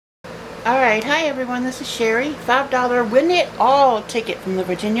Alright, hi everyone, this is Sherry. $5 Win It All ticket from the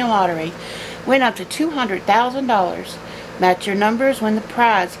Virginia Lottery. Win up to $200,000. Match your numbers, win the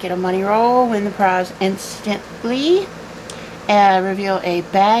prize. Get a money roll, win the prize instantly. Reveal a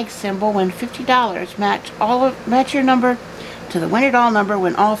bag symbol, win $50. Match your number to the Win It All number,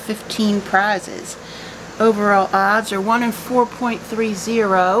 win all 15 prizes. Overall odds are 1 in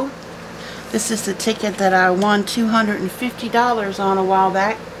 4.30. This is the ticket that I won $250 on a while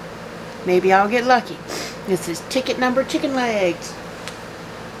back. Maybe I'll get lucky. This is ticket number chicken legs.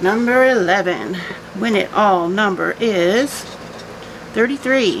 Number 11. Win It All number is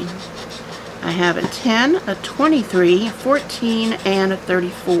 33. I have a 10, a 23, 14, and a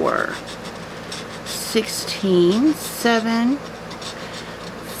 34. 16, 7,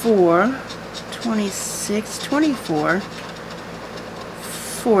 4, 26, 24,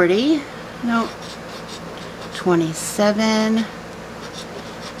 40, no, 27,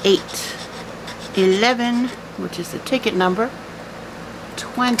 8, 11, which is the ticket number,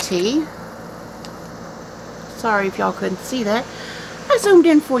 20, sorry if y'all couldn't see that, I zoomed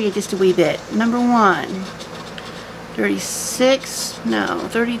in for you just a wee bit, number 1, 36, no,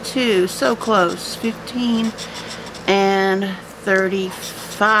 32, so close, 15, and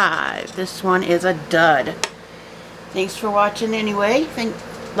 35. This one is a dud. Thanks for watching anyway.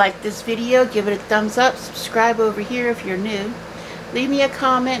 Like this video, give it a thumbs up, subscribe over here if you're new. Leave me a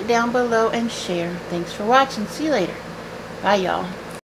comment down below and share. Thanks for watching. See you later. Bye, y'all.